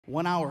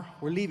1 hour.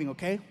 We're leaving,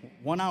 okay?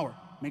 1 hour.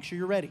 Make sure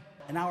you're ready.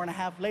 An hour and a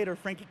half later,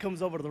 Frankie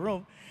comes over to the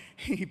room.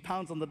 He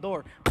pounds on the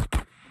door.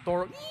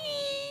 Door.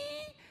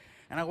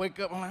 And I wake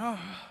up. I'm like, oh,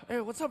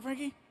 hey, what's up,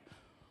 Frankie?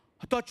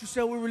 I thought you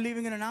said we were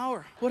leaving in an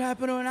hour. What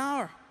happened to an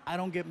hour? I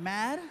don't get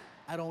mad.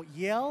 I don't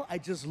yell. I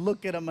just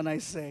look at him and I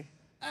say,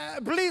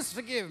 Please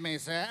forgive me,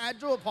 sir. I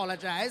do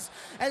apologize.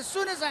 As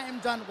soon as I am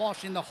done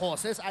washing the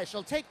horses, I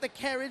shall take the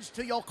carriage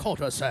to your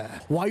quarter, sir.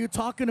 why are you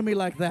talking to me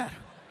like that?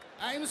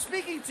 I am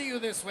speaking to you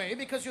this way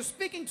because you're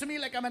speaking to me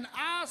like I'm an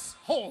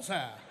asshole,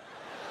 sir.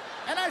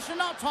 And I shall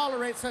not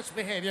tolerate such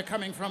behavior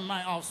coming from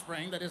my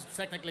offspring that is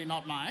technically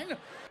not mine.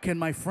 Can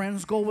my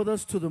friends go with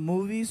us to the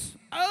movies?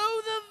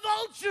 Oh, the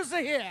vultures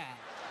are here.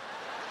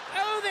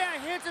 Oh, they are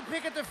here to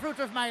pick at the fruit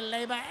of my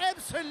labor.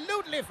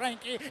 Absolutely,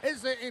 Frankie.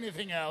 Is there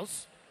anything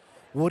else?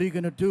 What are you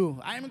gonna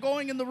do? I'm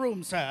going in the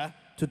room, sir.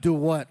 To do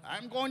what?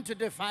 I'm going to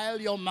defile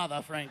your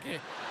mother, Frankie.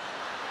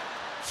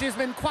 She's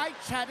been quite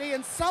chatty,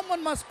 and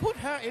someone must put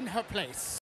her in her place.